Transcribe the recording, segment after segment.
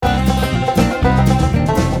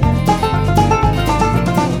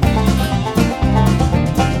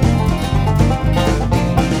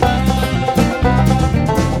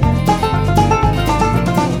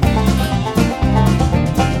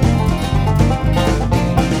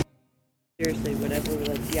Seriously, whatever.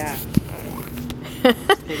 Like, yeah.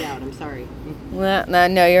 Spit out. I'm sorry.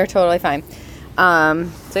 No, you're totally fine.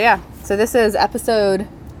 So yeah. So this is episode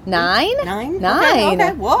 9. 9. 9.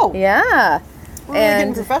 Okay. Whoa. Yeah. We're really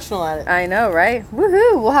getting professional at it. I know, right?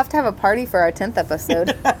 Woohoo! We'll have to have a party for our 10th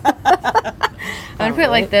episode. I'm gonna put it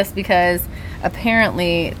like this because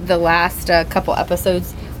apparently the last couple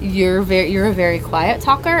episodes you're a very quiet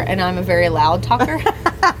talker and I'm a very loud talker.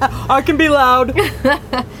 I can be loud.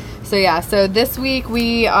 So yeah, so this week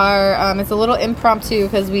we are, it's a little impromptu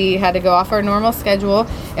because we had to go off our normal schedule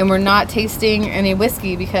and we're not tasting any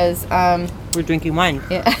whiskey because... we're drinking wine.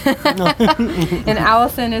 Yeah. And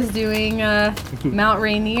Allison is doing Mount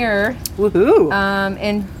Rainier. Woohoo.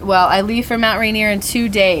 And, well, I leave for Mount Rainier in 2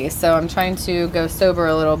 days, so I'm trying to go sober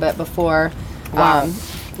a little bit before...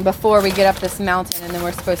 before we get up this mountain, and then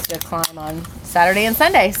we're supposed to climb on Saturday and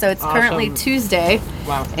Sunday. So it's currently Tuesday.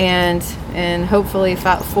 Wow. And hopefully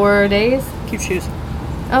about 4 days. Cute shoes.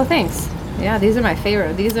 Oh, thanks. Yeah, these are my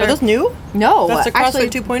favorite. These are those new? No, that's the CrossFit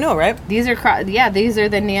 2.0, right? These are these are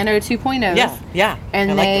the Nano 2.0s. Yeah.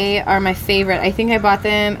 And they are my favorite. I think I bought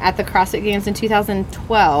them at the CrossFit Games in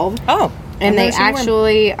 2012. Oh. And they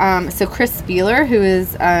actually, so Chris Spieler, who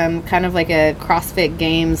is kind of like a CrossFit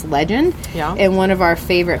Games legend, and one of our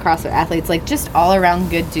favorite CrossFit athletes, like just all around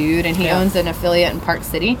good dude, and he owns an affiliate in Park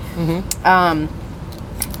City.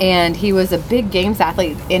 And he was a big games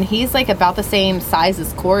athlete, and he's like about the same size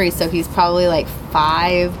as Corey, so he's probably like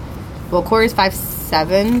 5. Well, Corey's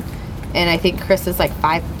 5'7", and I think Chris is like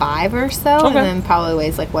 5'5" or so, and then probably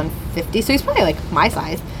weighs like 150. So he's probably like my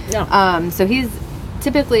size. Yeah. So he's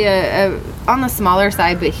typically a on the smaller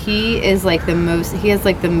side, but he is like he has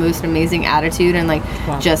like the most amazing attitude, and like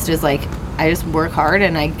just is like, I just work hard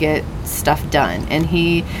and I get stuff done. And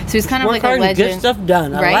he's kind of like a legend. And get stuff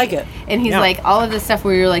done. I like it. And he's like all of this stuff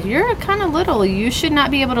where you're like, you're kind of little, you should not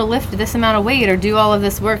be able to lift this amount of weight or do all of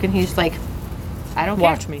this work. And he's like, I don't care.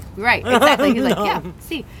 Watch me. Right, exactly. He's like, yeah,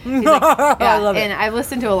 see. He's like, yeah. I love it. And I've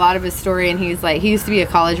listened to a lot of his story, and he's like, he used to be a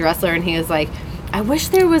college wrestler, and he was like, I wish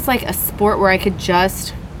there was like a sport where I could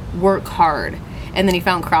just work hard. And then he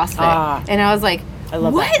found CrossFit. And I was like, I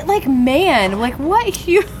love what? that. Like, man, like what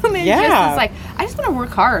human just is like, I just want to work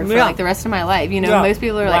hard for like the rest of my life. You know, most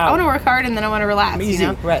people are like, I want to work hard and then I want to relax. Easy.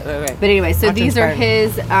 You know? Right. But anyway, so these are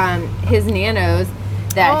his nanos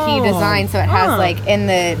that he designed. So it has like in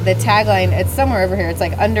the tagline, it's somewhere over here. It's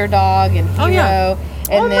like underdog and hero.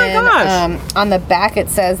 And then on the back it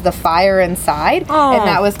says the fire inside. And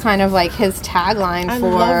that was kind of like his tagline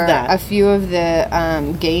for a few of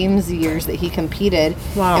the games years that he competed.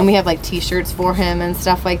 Wow. And we have like t-shirts for him and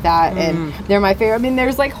stuff like that. And they're my favorite. I mean,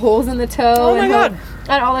 there's like holes in the toe. Oh my God.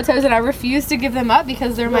 On all the toes, and I refuse to give them up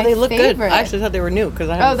because they're my favorite. They look good. I actually thought they were new because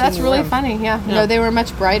I haven't that's seen really them. funny. Yeah. No, they were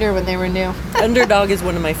much brighter when they were new. Underdog is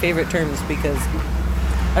one of my favorite terms because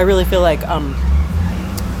I really feel like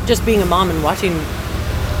just being a mom and watching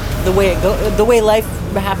the way life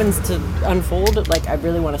happens to unfold, like I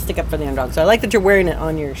really want to stick up for the underdog. So I like that you're wearing it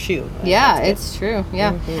on your shoe. Yeah, it's true.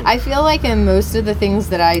 Yeah. I feel like in most of the things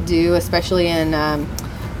that I do, especially in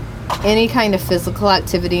any kind of physical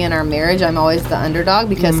activity in our marriage, I'm always the underdog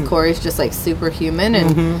because Corey's just like superhuman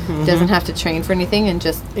and doesn't have to train for anything and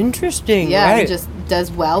just interesting. And just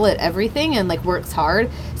does well at everything and like works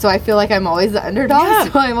hard. So I feel like I'm always the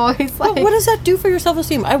underdog. So I'm always like, what does that do for your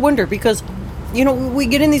self-esteem? I wonder, because you know, we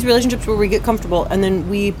get in these relationships where we get comfortable and then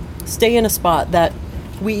we stay in a spot that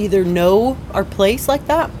we either know our place like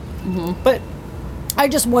that, but I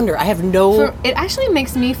just wonder. I have no... It actually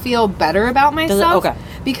makes me feel better about myself. Okay.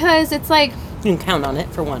 Because it's like... You can count on it,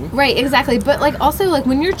 for one. Right, exactly. But like also like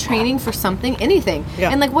when you're training for something, anything.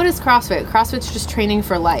 Yeah. And like what is CrossFit? CrossFit's just training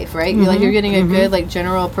for life, right? You're getting a good like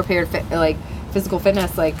general prepared physical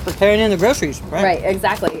fitness, like preparing in the groceries, right? Right,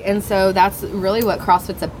 exactly. And so that's really what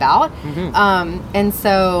CrossFit's about. And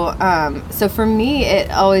so for me, it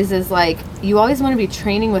always is like you always want to be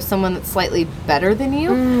training with someone that's slightly better than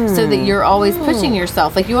you, so that you're always pushing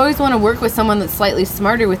yourself. Like you always want to work with someone that's slightly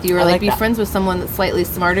smarter with you, or like be friends with someone that's slightly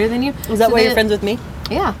smarter than you. Is that why you're friends with me?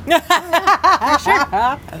 Yeah, for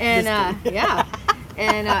sure. And yeah.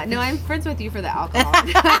 And no, I'm friends with you for the alcohol.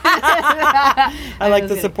 I like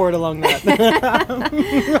the support along that.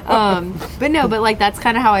 But like that's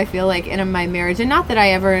kind of how I feel like in my marriage, and not that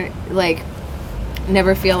I ever like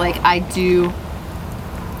never feel like I do.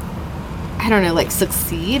 I don't know, like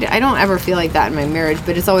succeed. I don't ever feel like that in my marriage,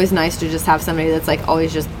 but it's always nice to just have somebody that's like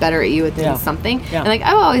always just better at you at something. Yeah. And like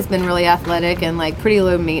I've always been really athletic and like pretty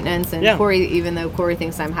low maintenance. And Corey, even though Corey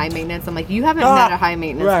thinks I'm high maintenance, I'm like, you haven't met a high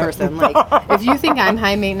maintenance person. Like if you think I'm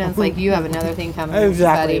high maintenance, like you have another thing coming.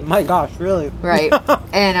 Exactly. My gosh, really. Right.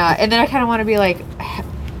 And then I kind of want to be like,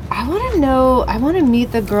 I want to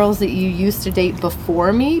meet the girls that you used to date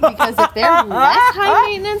before me, because if they're less high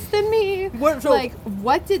maintenance than me,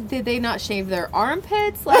 did they not shave their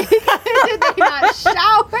armpits? Like, did they not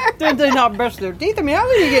shower? Did they not brush their teeth? I mean, how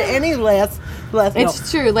can you get any less?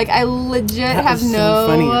 It's true. Like, I legit have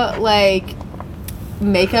no, like,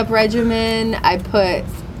 makeup regimen. I put,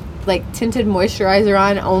 like, tinted moisturizer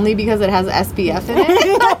on only because it has SPF in it.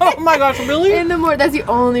 Oh my gosh, really? That's the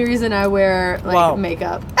only reason I wear, like,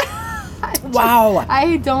 makeup. Wow.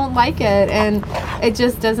 I don't like it, and it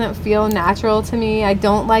just doesn't feel natural to me. I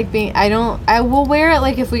don't like I will wear it,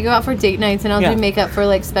 like, if we go out for date nights, and I'll do makeup for,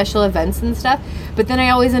 like, special events and stuff, but then I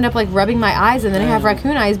always end up, like, rubbing my eyes, and then I have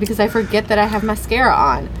raccoon eyes because I forget that I have mascara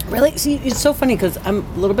on. Really? See, it's so funny because I'm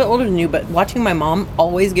a little bit older than you, but watching my mom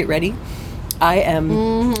always get ready, I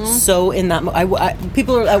am so in that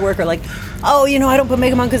people at work are like, oh, you know, I don't put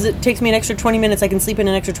makeup on because it takes me an extra 20 minutes. I can sleep in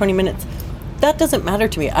an extra 20 minutes. That doesn't matter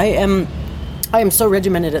to me. I am so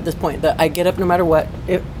regimented at this point that I get up no matter what.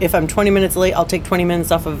 If I'm 20 minutes late, I'll take 20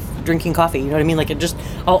 minutes off of drinking coffee. You know what I mean? Like,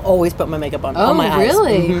 I'll always put my makeup on my eyes. Oh,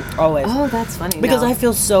 really? Mm-hmm, always. Oh, that's funny. Because I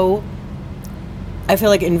feel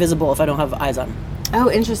like invisible if I don't have eyes on. Oh,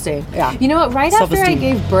 interesting. Yeah. You know what? Right after I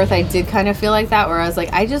gave birth, I did kind of feel like that, where I was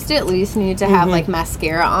like, I just at least need to have, like,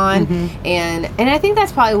 mascara on. And I think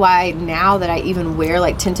that's probably why now that I even wear,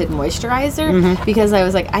 like, tinted moisturizer, because I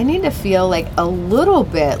was like, I need to feel, like, a little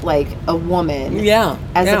bit like a woman. Yeah.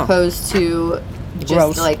 As opposed to just,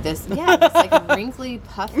 gross. Like, this like, wrinkly,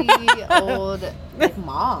 puffy, old, like,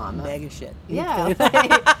 mom. Bag of shit. Yeah.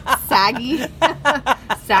 Like,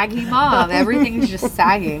 saggy mom. Everything's just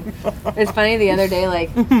sagging. It's funny, the other day, like,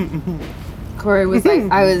 Corey was like,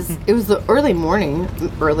 it was the early,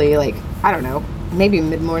 like, I don't know, maybe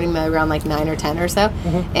mid-morning, around like 9 or 10 or so,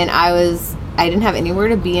 and I didn't have anywhere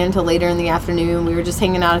to be until later in the afternoon. We were just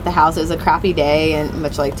hanging out at the house. It was a crappy day, and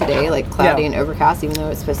much like today, like, cloudy and overcast, even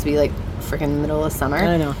though it's supposed to be, like, freaking middle of summer.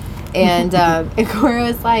 I know. And and Corey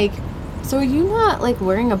was like, so are you not, like,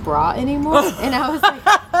 wearing a bra anymore? And I was like,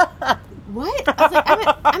 what? I was like,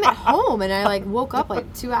 I'm at home, and I, like, woke up,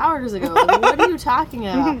 like, 2 hours ago. Like, what are you talking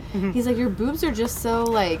about? He's like, your boobs are just so,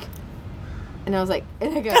 like, and I was like,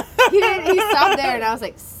 and I go, he stopped there, and I was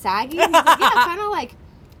like, saggy? He's like, yeah, kind of like,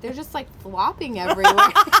 they're just, like, flopping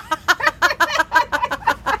everywhere.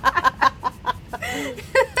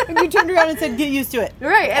 And you turned around and said, get used to it.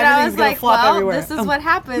 Right. And I was like, well, everywhere. This is what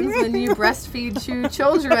happens when you breastfeed 2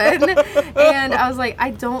 children. And I was like, I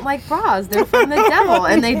don't like bras. They're from the devil.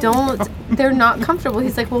 And they're not comfortable.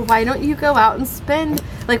 He's like, well, why don't you go out and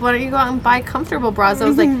why don't you go out and buy comfortable bras? I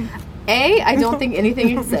was like, A, I don't think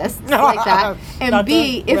anything exists like that. And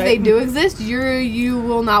B, if they do exist, you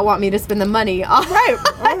will not want me to spend the money on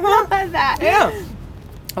that. Yeah.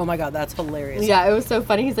 Oh my God, that's hilarious. Yeah, it was so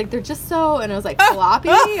funny. He's like, they're just so, and I was like, floppy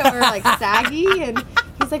or like saggy, and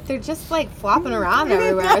he's like, they're just like flopping around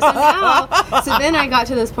everywhere. So then I got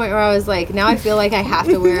to this point where I was like, now I feel like I have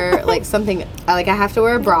to wear like something, like I have to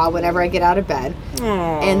wear a bra whenever I get out of bed.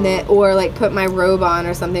 Aww. And then, or like put my robe on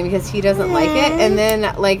or something because he doesn't like it. And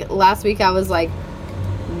then like last week I was like,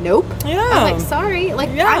 nope. Yeah. I'm like, sorry. Like,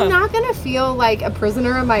 I'm not going to feel like a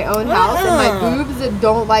prisoner in my own house and my boobs that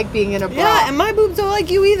don't like being in a bra. Yeah, and my boobs don't like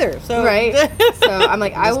you either. So. Right. So I'm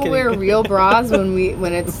like, I will wear real bras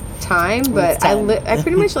when it's time, but I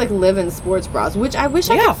pretty much like live in sports bras, which I wish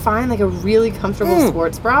I could find like a really comfortable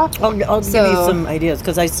sports bra. I'll give you some ideas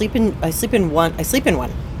because I sleep in one.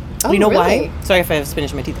 Oh, you know really? why? Sorry if I have spinach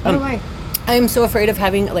in my teeth. Why? I'm so afraid of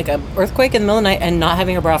having like an earthquake in the middle of the night and not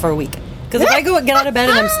having a bra for a week. Because if I get out of bed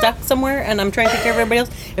and I'm stuck somewhere and I'm trying to take care of everybody else,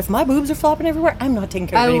 if my boobs are flopping everywhere, I'm not taking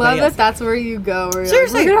care of anybody else. I love that that's where you go.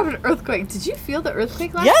 Seriously. Like, we're going to have an earthquake. Did you feel the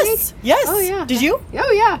earthquake last week? Yes. Oh, yeah. Did you?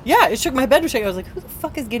 Oh, yeah. Yeah, it shook my bed. I was like, who the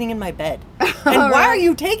fuck is getting in my bed? And why are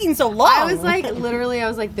you taking so long? I was like, literally,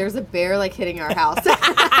 there's a bear, like, hitting our house.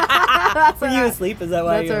 Were you asleep? Is that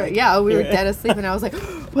why we were dead asleep, and I was like,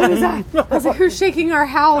 what is that? I was like, who's shaking our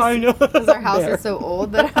house? I know. Because our house is so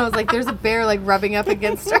old that I was like, there's a bear, like, rubbing up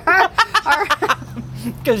against our house.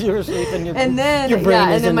 Because you were sleeping. And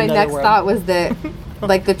then my next thought was that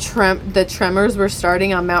like the tremors were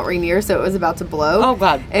starting on Mount Rainier, so it was about to blow. Oh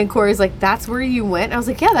God. And Corey's like, that's where you went? And I was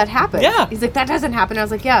like, yeah, that happened. Yeah. He's like, that doesn't happen. I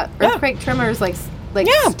was like, yeah, earthquake tremors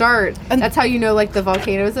start. And that's how you know like the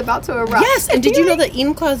volcano is about to erupt. Yes, and did you know that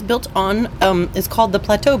Enumclaw is built on is called the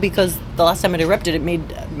plateau because the last time it erupted it made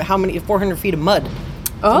 400 feet of mud.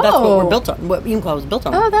 Oh. So that's what we're built on. What Enumclaw was built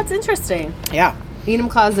on. Oh, that's interesting. Yeah.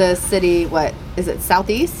 Enumclaw is a city, what is it,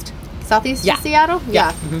 southeast of Seattle?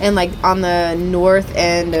 Yeah. Mm-hmm. And like on the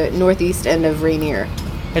northeast end of Rainier.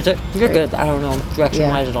 Is it? You're good. I don't know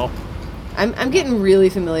direction-wise at all. I'm getting really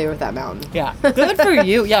familiar with that mountain. Yeah. Good for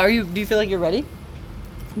you. Yeah. Do you feel like you're ready?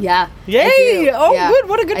 Yeah. Yay! Oh, good.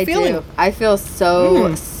 What a good feeling. Do. I feel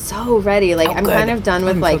so ready. Like, I'm kind of done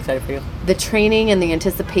with, I'm like, so excited for you. the training and the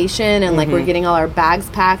anticipation, and, like, we're getting all our bags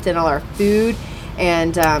packed and all our food.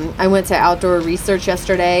 And I went to Outdoor Research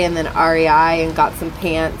yesterday and then REI and got some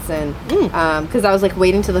pants. And because I was, like,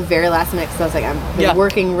 waiting till the very last minute because I was like, I'm been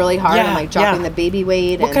working really hard and, like, dropping the baby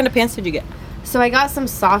weight. What kind of pants did you get? So I got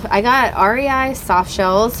I got REI soft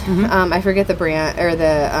shells. I forget the brand or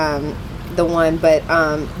the one, but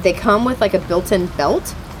they come with like a built-in belt,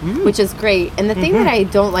 which is great. And the thing that I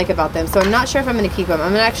don't like about them, so I'm not sure if I'm going to keep them.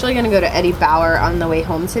 I'm actually going to go to Eddie Bauer on the way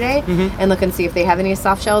home today and look and see if they have any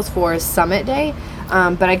soft shells for Summit Day.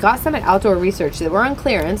 But I got some at Outdoor Research. They were on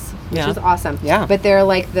clearance, which is awesome. Yeah. But they're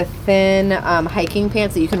like the thin hiking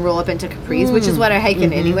pants that you can roll up into capris, which is what I hike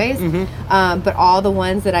in anyways. But all the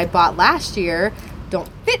ones that I bought last year don't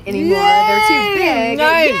fit anymore. Yay! They're too big.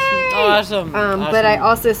 Nice. Yay! Awesome. But I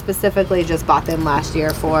also specifically just bought them last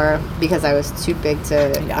year because I was too big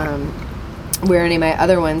to wear any of my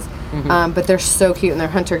other ones. But they're so cute and they're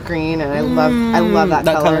hunter green and I love that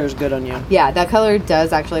color. That color is good on you. Yeah, that color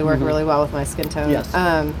does actually work really well with my skin tone. Yes.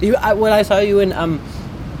 When I saw you in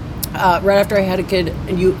right after I had a kid,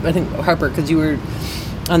 and I think Harper, because I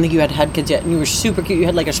don't think you had kids yet, and you were super cute. You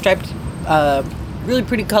had like a striped, really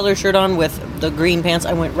pretty color shirt on with the green pants.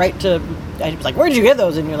 I went right to, I was like, where did you get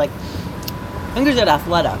those? And you're like, I think there's at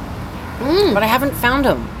Athleta. But I haven't found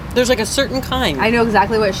them. There's like a certain kind. I know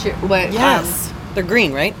exactly what. Yes. They're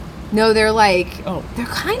green, right? No, they're like, they're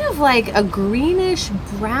kind of like a greenish,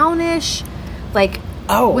 brownish, like,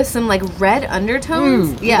 with some like red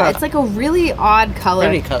undertones. Yeah, it's like a really odd color.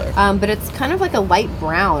 Pretty color. But it's kind of like a light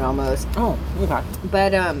brown almost. Oh, okay.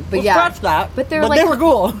 But well, yeah. Scratch that. But they're but like, they were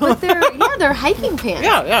cool. But they're hiking pants.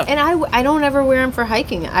 Yeah. And I don't ever wear them for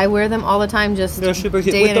hiking. I wear them all the time just they're super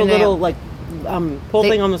cute. day With in the and little out. like pull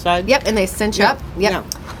thing on the side. Yep, and they cinch up. Yep.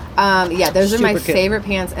 Those are my favorite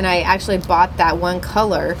pants, and I actually bought that one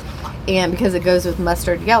color, and because it goes with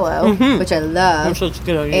mustard yellow, which I love. I'm sure it's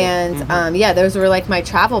good on you. And those were like my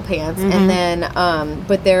travel pants, and then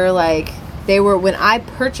but they're like. They were, when I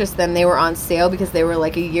purchased them, they were on sale because they were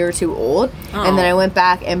like a year or two old. And then I went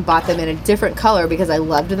back and bought them in a different color because I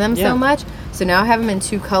loved them so much. So now I have them in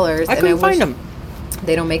two colors. I couldn't find them.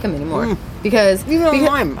 They don't make them anymore. Because even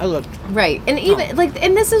online, I looked. Right. And even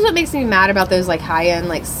and this is what makes me mad about those like high-end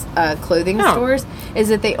like clothing stores is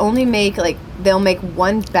that they only make like they'll make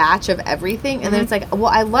one batch of everything and then it's like, well,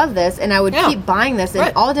 I love this and I would keep buying this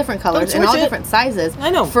in all different colors and all different sizes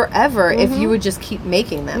forever if you would just keep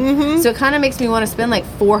making them. So it kind of makes me want to spend like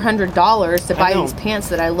 $400 to buy these pants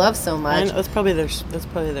that I love so much. That's probably their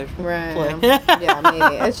right. play. Yeah,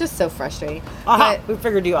 maybe. It's just so frustrating. But we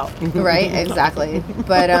figured you out. Right, exactly.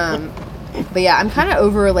 But yeah, I'm kind of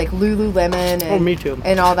over like Lululemon and me too.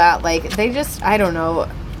 And all that. Like they just, I don't know,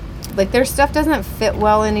 like their stuff doesn't fit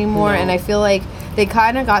well anymore, and I feel like they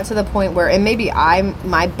kind of got to the point where, and maybe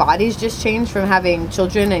my body's just changed from having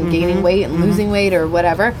children and gaining weight and losing weight or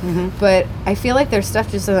whatever, but I feel like their stuff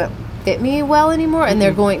just doesn't fit me well anymore, and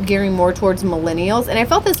they're gearing more towards millennials, and I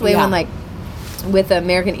felt this way when like with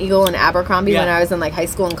American Eagle and Abercrombie when I was in like high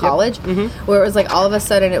school and college, where it was like all of a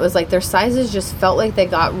sudden it was like their sizes just felt like they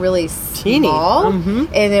got really small, and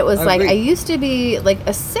it was like I used to be like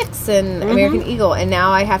a 6 in American Eagle, and now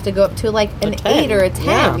I have to go up to like an 8 or a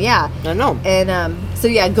 10. Yeah, I know. And so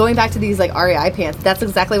yeah, going back to these like REI pants, that's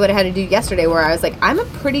exactly what I had to do yesterday, where I was like, I'm a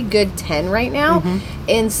pretty good 10 right now,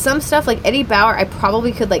 and some stuff like Eddie Bauer, I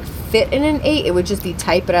probably could like fit in an 8. It would just be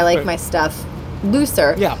tight, but I like my stuff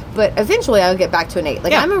looser. Yeah. But eventually I'll get back to an 8.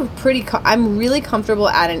 Like I'm really comfortable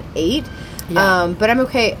at an 8. Yeah. But I'm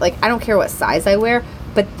okay. Like I don't care what size I wear.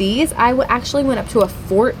 But these actually went up to a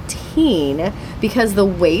 14 because the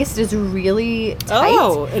waist is really tight.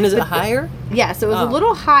 Oh, and is it higher? Yeah, so it was a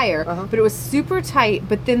little higher, but it was super tight.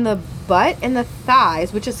 But then the butt and the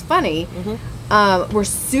thighs, which is funny, were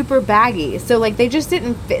super baggy. So like they just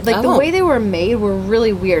didn't fit. Like the way they were made were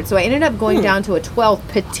really weird. So I ended up going down to a 12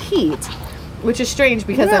 petite, which is strange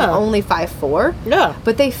because I'm only 5'4". Yeah.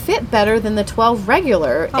 But they fit better than the 12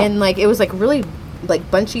 regular. And like it was like really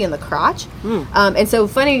like bunchy in the crotch. And so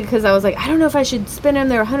funny because I was like, I don't know if I should spend them.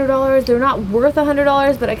 They're $100. They're not worth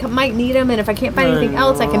 $100, but I might need them. And if I can't find anything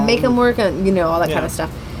else, I can make them work and all that kind of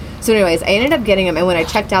stuff. So anyways, I ended up getting them, and when I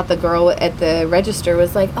checked out, the girl at the register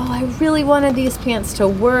was like, oh, I really wanted these pants to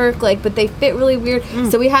work, like, but they fit really weird.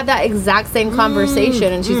 So we had that exact same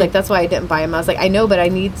conversation, and she's like, that's why I didn't buy them. I was like, I know, but I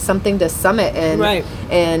need something to summit in. Right.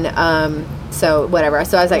 And So whatever.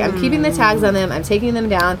 So I was like, I'm keeping the tags on them. I'm taking them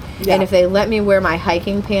down. Yeah. And if they let me wear my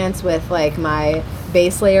hiking pants with like my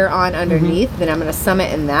base layer on underneath, then I'm going to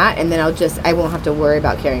summit in that. And then I won't have to worry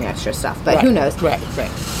about carrying extra stuff. But who knows? Right.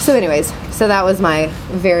 So anyways, so that was my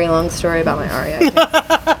very long story about my REI.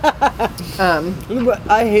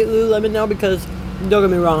 I hate Lululemon now because, don't get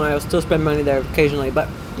me wrong, I will still spend money there occasionally, but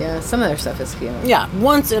Yeah, some of their stuff is cute. yeah,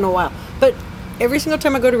 once in a while. But every single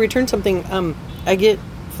time I go to return something, I get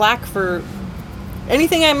flack for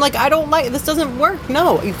anything. I'm like, I don't like, this doesn't work.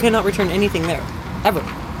 No, you cannot return anything there, ever.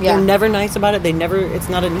 Yeah. They're never nice about it. It's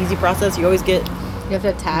not an easy process. You always get You have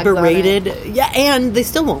to have tags berated. on it. Yeah, and they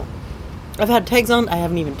still won't. I've had tags on. I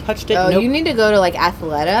haven't even touched it. Oh, Nope. you need to go to like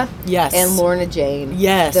Athleta. Yes. And Lorna Jane.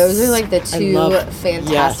 Yes. Those are like the I two love-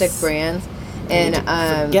 fantastic yes. brands.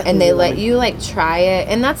 Forget And they let Lululemon. you like try it.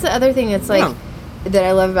 And that's the other thing it's like Yeah. that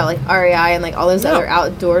I love about like REI and like all those Yeah. other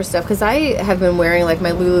outdoor stuff, because I have been wearing like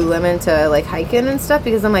my Lululemon to like hike in and stuff,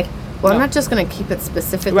 because I'm like, well, I'm Yeah. not just going to keep it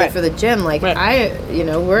specifically Right. for the gym. Like Right.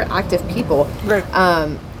 we're active people. Right.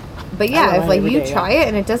 But I yeah, wear if mine like every you day, try it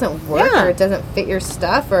and it doesn't work Yeah. or it doesn't fit your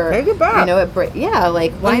stuff, or Take it back.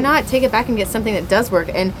 like why not take it back and get something that does work?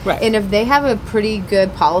 And Right. and if they have a pretty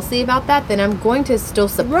good policy about that, then I'm going to still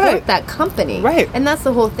support Right. that company. Right. And that's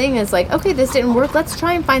the whole thing is like, okay, this didn't work. Let's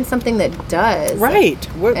try and find something that does. Right.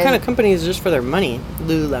 What And- kind of company is just for their money?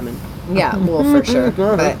 Lululemon. Yeah. Well, for sure.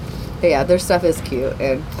 But yeah, their stuff is cute.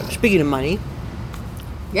 And Speaking of money,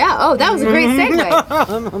 yeah. Oh, that was a great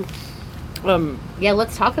segue. um, Yeah.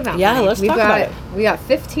 Let's talk about. Yeah, money. let's talk about it. We got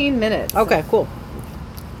 15 minutes. okay, cool.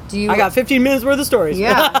 Do you? I got 15 minutes worth of stories.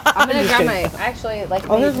 Yeah. I'm gonna Just grab kidding. my. Actually, like.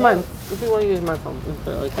 Oh, made here's mine. notes. If you want to use my phone. it's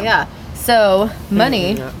like that. Yeah. So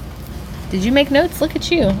money. Yeah. Did you make notes? Look at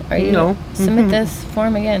you. Are you No. submit this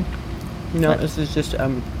form again? No, this is just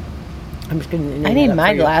I'm just getting. I need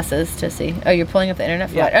my glasses to see. Oh, you're pulling up the internet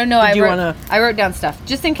for Yeah. what? Oh no, Did you I wanna- wrote down stuff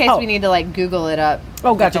just in case Oh. we need to like Google it up.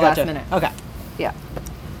 Oh, at gotcha, the last gotcha. minute. Okay. Yeah.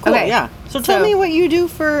 Cool. Okay. Yeah. So tell me what you do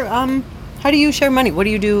for how do you share money? What do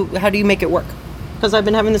you do? How do you make it work? Because I've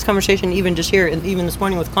been having this conversation even just here, and even this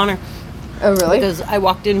morning with Connor. Oh really? Because I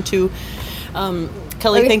walked into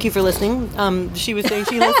Kelly. Okay. Thank you for listening. She was saying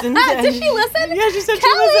she listened. Did she listen? Yeah, she said she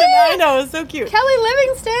Kelly! listened. I know, it was so cute. Kelly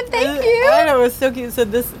Livingston, thank you. I know, it was so cute.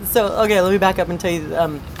 So okay, let me back up and tell you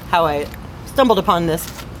how I stumbled upon this.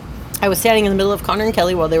 I was standing in the middle of Connor and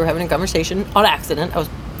Kelly while they were having a conversation on accident. I was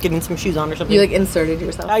getting some shoes on or something. You like inserted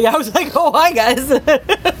yourself. Yeah, I was like, oh, hi, guys.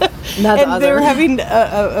 That's and they awesome. were having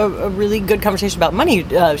a really good conversation about money.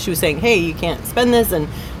 She was saying, hey, you can't spend this, and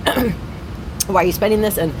why are you spending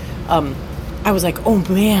this? And I was like, oh,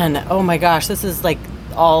 man, oh, my gosh, this is like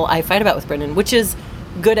all I fight about with Brendan, which is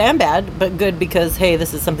good and bad, but good because, hey,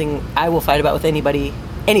 this is something I will fight about with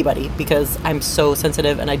anybody, because I'm so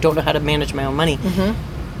sensitive and I don't know how to manage my own money.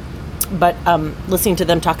 Mm-hmm. But listening to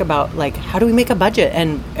them talk about, like, how do we make a budget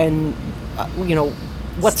and you know,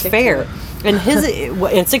 what's Stick fair? to And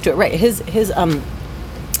and stick to it, right? His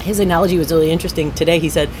analogy was really interesting today. He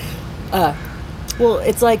said, well,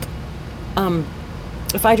 it's like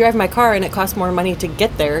if I drive my car and it costs more money to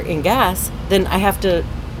get there in gas, then I have to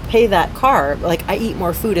pay that car. Like, I eat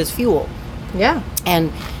more food as fuel. Yeah.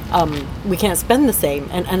 And we can't spend the same.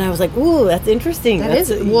 And I was like, ooh, that's interesting. That is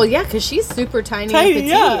well, yeah, because she's super tiny Tiny, and petite,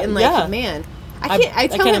 yeah, and like, yeah. man, I I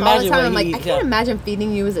tell can't him all the imagine time, what I'm like, he I eats, can't yeah. imagine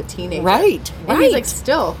feeding you as a teenager. Right, And he's right. like,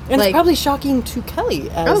 still, And like, it's probably shocking to Kelly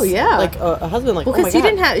as Oh, yeah. like a husband. Like, well, oh my because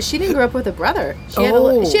God. she didn't grow up with a brother. She had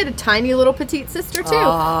Oh. she had a tiny little petite sister too.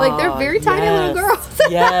 Like, they're very tiny little yes. girls.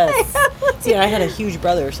 Yes. See, I had a huge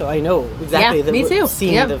brother, so I know exactly. Yeah, me too.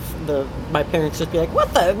 Seeing Yep. my parents just be like,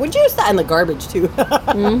 "What the? Would you use that in the garbage too?"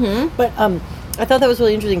 Mm-hmm. But I thought that was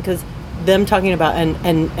really interesting because them talking about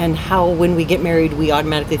and how when we get married we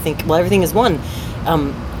automatically think, well, everything is one.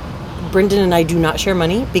 Brendan and I do not share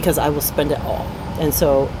money because I will spend it all, and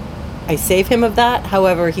so I save him of that.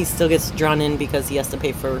 However, he still gets drawn in because he has to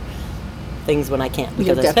pay for things when I can't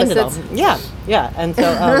because I spend it all. deficits? Yeah, and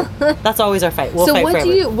so that's always our fight. We'll So fight what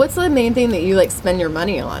forever. what's the main thing that you like spend your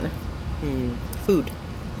money on? Food.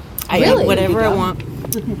 I Really? eat whatever I You go. want.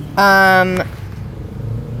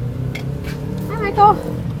 Hi, Michael.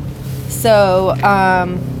 So,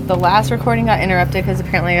 the last recording got interrupted because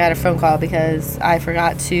apparently I had a phone call because I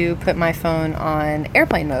forgot to put my phone on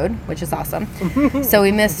airplane mode, which is awesome. So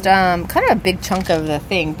we missed kind of a big chunk of the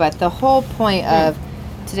thing, but the whole point of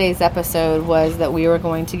today's episode was that we were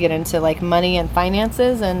going to get into like money and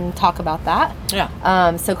finances and talk about that.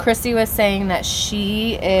 Yeah. So Christy was saying that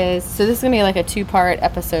she is, so this is going to be like a 2-part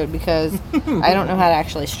episode because I don't know how to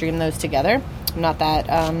actually stream those together. I'm not that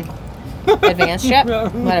advanced yet.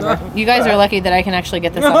 Whatever. You guys are lucky that I can actually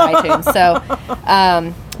get this on iTunes. So,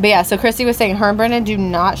 But yeah, so Christy was saying her and Brendan do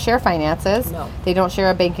not share finances. No. They don't share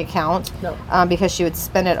a bank account. No. Because she would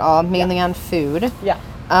spend it all mainly on food. Yeah.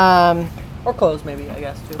 Or clothes, maybe, I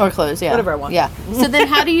guess, too. Or clothes, yeah. Whatever I want. Yeah. So then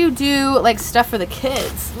how do you do, like, stuff for the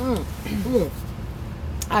kids?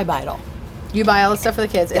 I buy it all. You buy all the stuff for the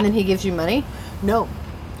kids, and then he gives you money? No. He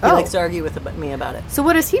Oh. likes to argue with me about it. So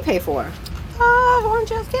what does he pay for? Why don't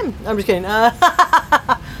you ask him? I'm just kidding.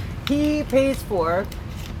 He pays for...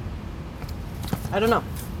 I don't know.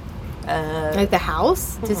 Like the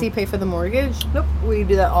house? Does he pay for the mortgage? Nope. We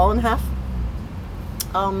do that all in half.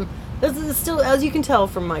 This is still, as you can tell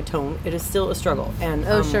from my tone, it is still a struggle. And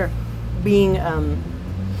Sure. being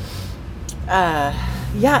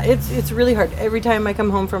yeah, it's really hard. Every time I come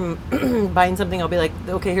home from buying something, I'll be like,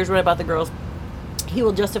 okay, here's what I bought the girls. He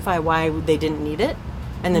will justify why they didn't need it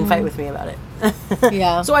and then fight with me about it.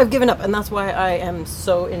 Yeah. So I've given up, and that's why I am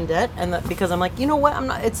so in debt, and that because I'm like, you know what,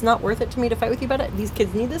 it's not worth it to me to fight with you about it. These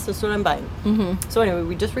kids need this, so that's what I'm buying. So anyway,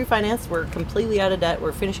 we just refinanced. We're completely out of debt.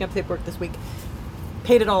 We're finishing up the paperwork this week.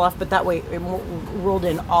 Paid it all off, but that way it rolled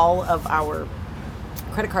in all of our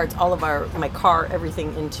credit cards, all of my car,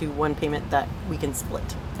 everything into one payment that we can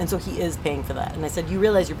split. And so he is paying for that. And I said, you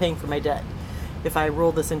realize you're paying for my debt if I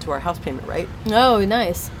roll this into our house payment, right? Oh,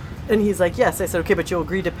 nice. And he's like, yes. I said, okay, but you'll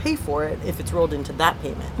agree to pay for it if it's rolled into that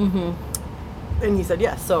payment. And he said,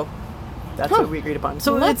 yes. So that's what we agreed upon.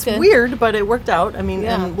 So Well, it's that's good. weird, but it worked out. I mean,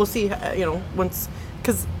 Yeah. and we'll see, once,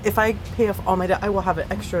 because if I pay off all my debt, I will have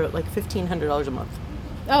an extra like $1,500 a month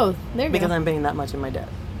Oh, there you because go. I'm paying that much in my debt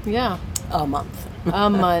Yeah. a month. A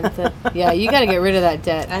month. Yeah, you got to get rid of that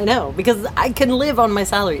debt. I know, because I can live on my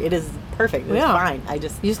salary. It is perfect. It's Yeah. fine. I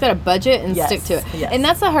just You just got to budget and Yes, stick to it. yes. And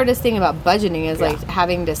that's the hardest thing about budgeting is like Yeah.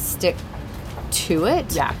 having to stick to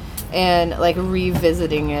it. Yeah. And like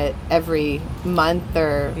revisiting it every month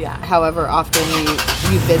or Yeah. however often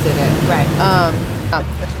you visit it. Right.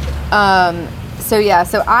 So yeah,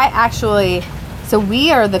 so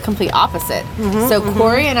we are the complete opposite. So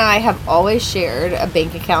Corey and I have always shared a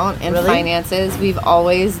bank account and Really? finances. We've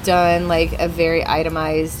always done like a very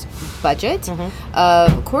itemized budget.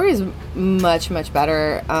 Corey's much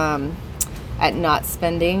better at not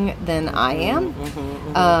spending than I am.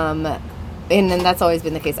 And then that's always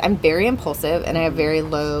been the case. I'm very impulsive and I have very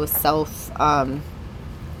low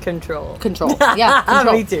control. control. Yeah,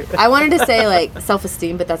 control. Me too. I wanted to say like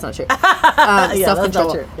self-esteem, but that's not true. Yeah, Self-control. that's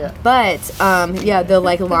not true. Yeah. But yeah, the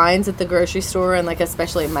like lines at the grocery store and like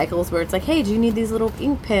especially at Michael's where it's like, hey, do you need these little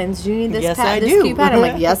ink pens? Do you need this Yes, pad? I This do. cute pad? I'm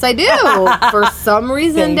like, yes, I do. For some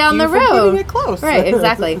reason Thank down you the for road. putting it close. Right,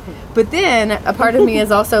 exactly. But then a part of me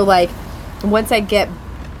is also like, once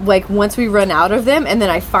once we run out of them and then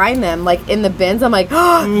I find them like in the bins, I'm like,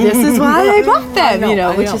 oh, this is why I bought them,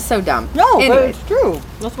 I which know. is so dumb. No, but Anyways. it's true.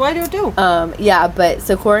 That's why I do it too. Yeah, but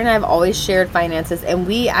so Corey and I have always shared finances, and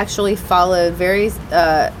we actually followed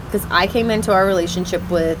because I came into our relationship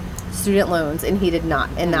with student loans, and he did not,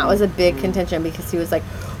 and that was a big contention because he was like,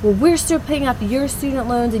 "Well, we're still paying off your student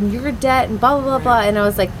loans and your debt, and blah blah blah blah," and I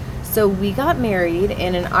was like, "So we got married,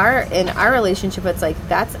 and in our relationship, it's like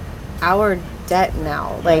that's our debt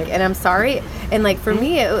now, like, and I'm sorry, and like for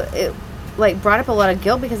me, it like brought up a lot of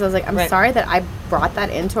guilt because I was like, I'm sorry that I brought that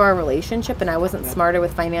into our relationship and I wasn't smarter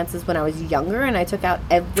with finances when I was younger and I took out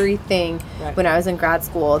everything when I was in grad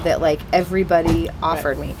school that like everybody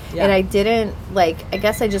offered me. Yeah. And I didn't I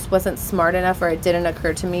guess I just wasn't smart enough or it didn't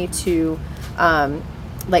occur to me to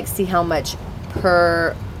like see how much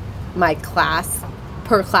per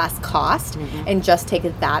class cost and just take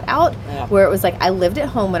that out where it was like I lived at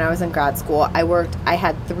home when I was in grad school. I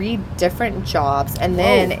had 3 different jobs and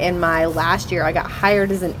then in my last year I got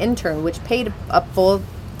hired as an intern which paid a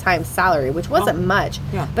full-time salary which wasn't much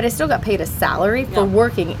but I still got paid a salary for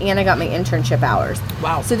working and I got my internship hours.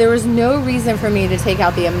 Wow. So there was no reason for me to take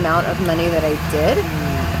out the amount of money that I did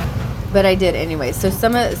but I did anyway. So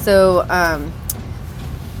so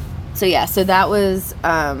that was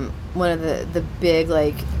one of the big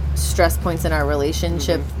like stress points in our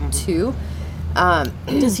relationship too.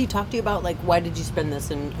 Does he talk to you about like why did you spend this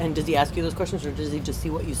and does he ask you those questions or does he just see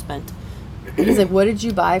what you spent? He's like, what did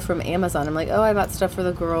you buy from Amazon? I'm like, oh, I bought stuff for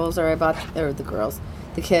the girls or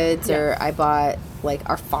the kids or I bought like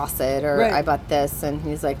our faucet or I bought this and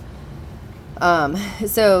he's like,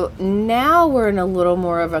 So now we're in a little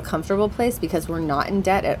more of a comfortable place because we're not in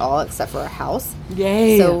debt at all except for a house.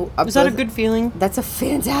 Yay. So is that a good feeling? That's a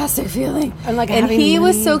fantastic feeling. And he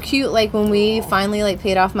was so cute. Like when we finally like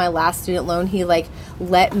paid off my last student loan, he like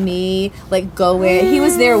let me like go in. He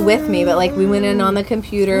was there with me, but like we went in on the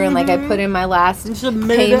computer and like I put in my last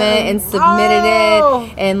payment and submitted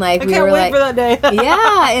it. And like we were like, for that day.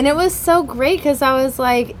 yeah. And it was so great because I was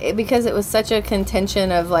like, because it was such a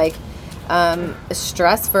contention of like,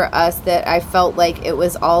 stress for us that I felt like it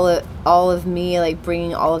was all of me like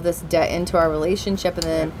bringing all of this debt into our relationship. And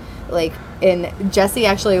then like, and Jessie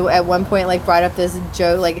actually at one point like brought up this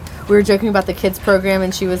joke, like we were joking about the kids program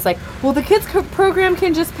and she was like, well, the kids program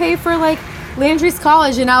can just pay for like Landry's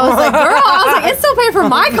college. And I was like, girl, I was like, it's still paying for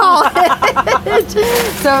my college.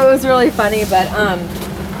 So it was really funny, but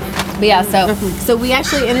yeah, so we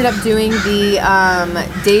actually ended up doing the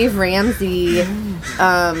Dave Ramsey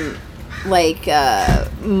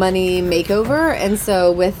money makeover, and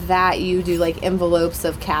so with that you do like envelopes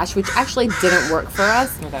of cash, which actually didn't work for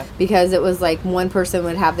us because it was like one person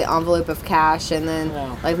would have the envelope of cash, and then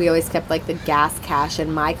like we always kept like the gas cash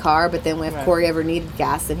in my car, but then if Corey ever needed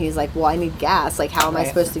gas, then he's like, well, I need gas, like how am I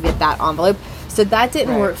supposed to get that envelope? So that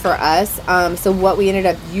didn't work for us. So what we ended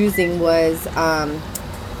up using was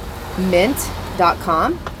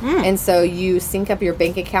Mint.com, and so you sync up your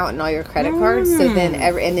bank account and all your credit cards. So then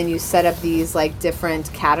and then you set up these like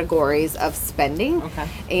different categories of spending.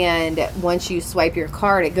 And once you swipe your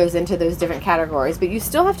card, it goes into those different categories. But you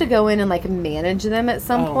still have to go in and like manage them at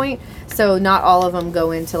some point. So not all of them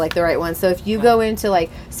go into like the right one. So if you go into like,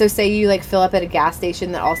 so say you like fill up at a gas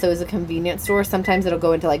station that also is a convenience store, sometimes it'll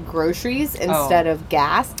go into like groceries instead of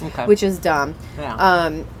gas, which is dumb.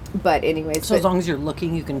 But anyways, so as long as you're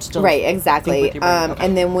looking, you can still exactly.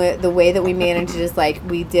 And then the way that we managed it is like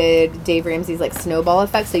we did Dave Ramsey's like snowball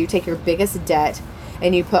effect. So you take your biggest debt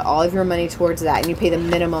and you put all of your money towards that, and you pay the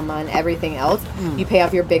minimum on everything else. You pay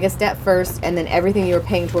off your biggest debt first, and then everything you were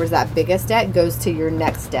paying towards that biggest debt goes to your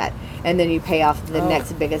next debt, and then you pay off the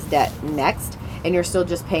next biggest debt next, and you're still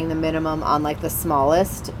just paying the minimum on like the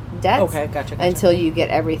smallest debts. Okay, gotcha. Until you get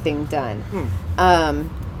everything done.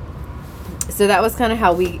 So that was kind of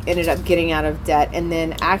how we ended up getting out of debt. And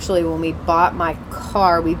then actually when we bought my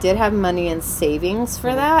car, we did have money in savings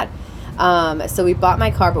for that. So we bought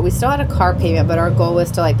my car, but we still had a car payment, but our goal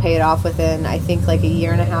was to like pay it off within, I think, like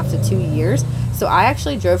 1.5 to 2 years. So I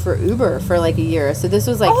actually drove for Uber for like a year. So this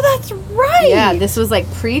was like, oh, that's right. Yeah, this was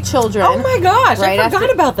like pre-children. Oh my gosh, I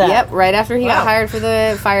forgot about that. Yep, right after he got hired for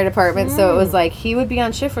the fire department. So it was like he would be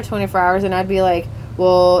on shift for 24 hours and I'd be like,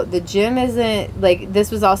 well, the gym isn't, like,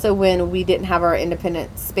 this was also when we didn't have our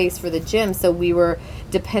independent space for the gym, so we were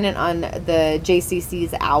dependent on the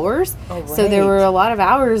JCC's hours. Oh, right. So there were a lot of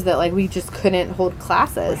hours that, like, we just couldn't hold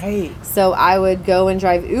classes. Right. So I would go and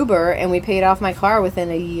drive Uber, and we paid off my car within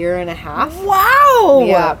 1.5 years. Wow!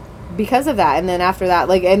 Yeah, because of that. And then after that,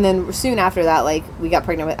 like, and then soon after that, like, I got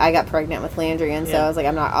pregnant with Landry, and so I was like,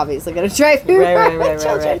 I'm not obviously going to drive Uber with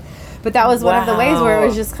children. Right. But that was one of the ways where it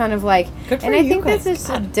was just kind of like, and I think this is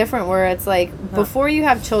different where it's like before you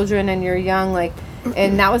have children and you're young, like,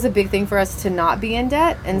 and that was a big thing for us to not be in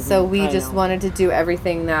debt. And so we just wanted to do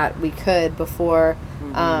everything that we could before,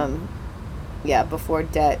 before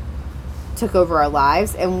debt took over our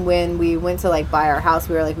lives. And when we went to like buy our house,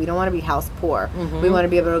 we were like, we don't want to be house poor. We want to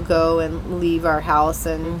be able to go and leave our house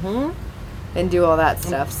and do all that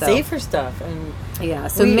stuff. So safer stuff. And yeah,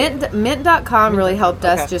 so Mint.com really helped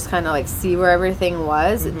us just kind of like see where everything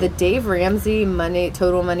was. The Dave Ramsey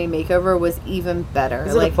Total Money Makeover was even better.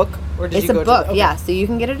 Is it like a book? Or did it's a book, yeah. So you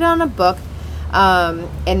can get it on a book.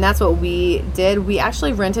 And that's what we did. We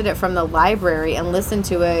actually rented it from the library and listened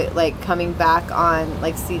to it like coming back on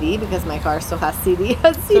like CD because my car still has CD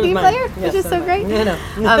player, which is so great.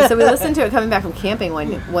 Yeah, so we listened to it coming back from camping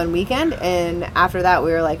one weekend, and after that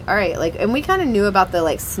we were like, all right, like, and we kind of knew about the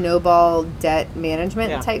like snowball debt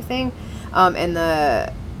management type thing, and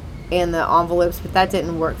the envelopes, but that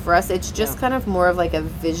didn't work for us. It's just kind of more of like a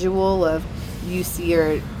visual of you see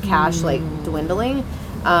your cash like dwindling.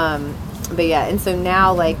 But yeah, and so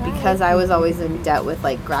now, like, because I was always in debt with,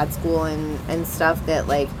 like, grad school and stuff that,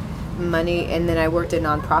 like, money, and then I worked in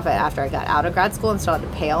nonprofit after I got out of grad school and still had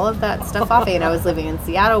to pay all of that stuff off, and I was living in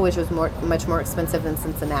Seattle, which was much more expensive than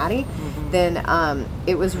Cincinnati, then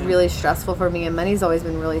it was really stressful for me, and money's always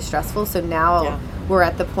been really stressful, so now we're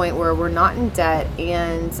at the point where we're not in debt,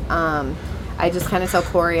 and I just kind of tell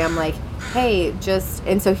Corey, I'm like, hey,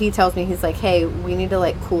 and so he tells me, he's like, hey, we need to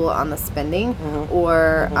like cool on the spending,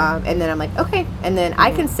 or and then I'm like, okay, and then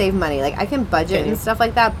I can save money, like I can budget and stuff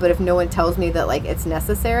like that, but if no one tells me that like it's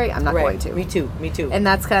necessary, I'm not going to. Me too. And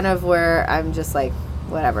that's kind of where I'm just like,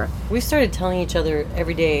 whatever. We started telling each other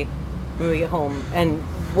every day when we get home, and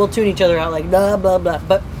we'll tune each other out like blah blah blah,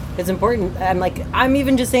 but it's important. I'm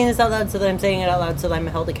even just saying this out loud so that I'm saying it out loud so that I'm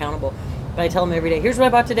held accountable. But I tell them every day, here's what I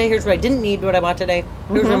bought today, here's what I didn't need, what I bought today,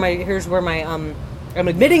 here's where my I'm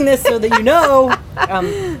admitting this so that you know,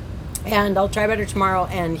 and I'll try better tomorrow,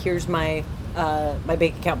 and here's my my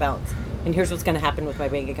bank account balance, and here's what's going to happen with my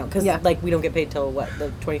bank account, because like we don't get paid till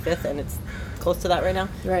the 25th, and it's close to that right now,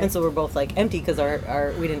 and so we're both like empty because our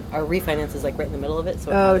refinance is like right in the middle of it,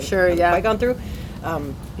 so quite gone through.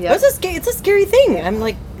 It's a scary thing. I'm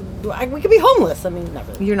like, we could be homeless. I mean, not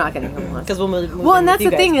really. You're not going to be homeless. Because we'll move well, and that's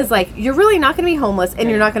the thing is, like, you're really not going to be homeless, and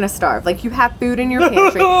you're not going to starve. Like, you have food in your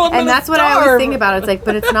pantry. And that's what I always think about. It's like,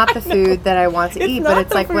 but it's not the food that I want to eat, but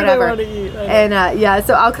it's like, whatever. And,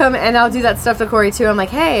 so I'll come and I'll do that stuff to Corey, too. I'm like,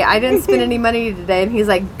 hey, I didn't spend any money today. And he's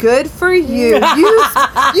like, good for you.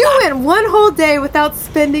 You went one whole day without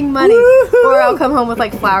spending money. Or I'll come home with,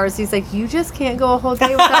 like, flowers. He's like, you just can't go a whole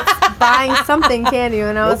day without buying something, can you?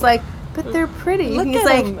 And I was like, but they're pretty. He's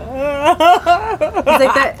like that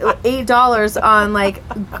 $8 on like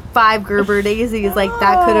 5 Gerber daisies. Like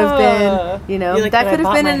that could have been, that could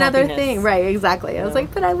have been another thing, right? Exactly. I was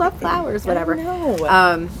like, but I love flowers, whatever.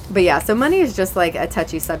 But yeah, so money is just like a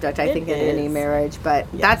touchy subject, I think, in any marriage. But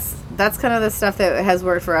that's kind of the stuff that has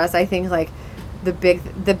worked for us. I think like the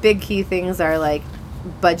big key things are like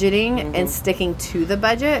budgeting and sticking to the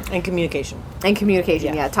budget and communication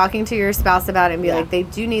talking to your spouse about it and be like, they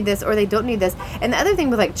do need this or they don't need this. And the other thing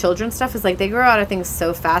with like children's stuff is like they grow out of things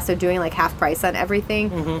so fast, so doing like half price on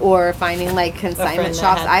everything or finding like consignment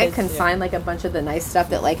shops. I consign like a bunch of the nice stuff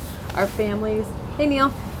that like our families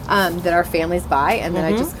that our families buy, and then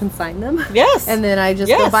I just consign them and then I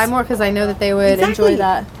just go buy more because I know that they would enjoy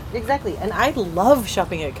that. And I love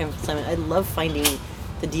shopping at consignment. I love finding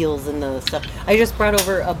the deals and the stuff. I just brought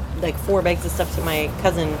over like 4 bags of stuff to my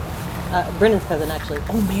cousin, Brendan's cousin, actually.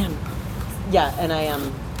 Oh man, yeah.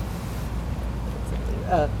 And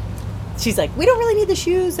she's like, we don't really need the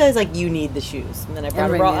shoes. I was like, you need the shoes. And then I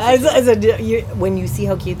brought her. I said, when you see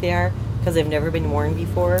how cute they are, because they've never been worn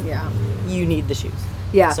before. You need the shoes.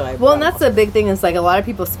 Yeah. So and that's the big thing is like a lot of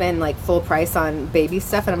people spend like full price on baby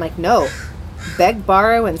stuff, and I'm like, no. Beg,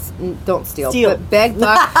 borrow, and don't steal. But beg,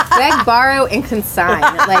 borrow, and consign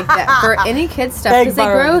like that for any kid stuff because they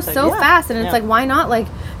grow so fast, and it's like, why not like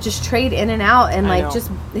just trade in and out and like just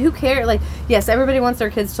who cares? Like, yes, everybody wants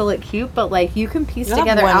their kids to look cute, but like you can piece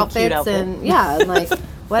together outfits and and like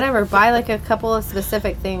whatever. Buy like a couple of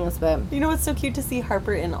specific things, but you know what's so cute to see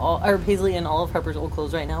Harper or Paisley in all of Harper's old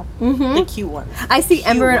clothes right now? The cute ones. I see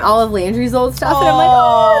Ember and all of Landry's old stuff, and I'm like,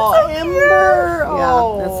 oh, it's so Ember. Cute.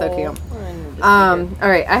 Yeah, that's so cute. All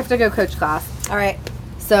right, I have to go coach class. All right.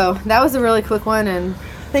 So that was a really quick one, and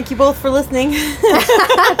thank you both for listening.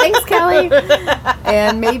 Thanks, Kelly.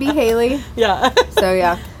 And maybe Haley. Yeah. So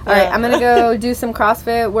yeah. All right, I'm gonna go do some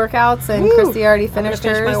CrossFit workouts, and Christy already finished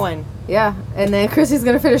hers. My wine. Yeah, and then Christy's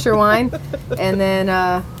gonna finish her wine, and then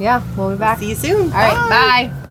we'll be back. See you soon. All right, bye.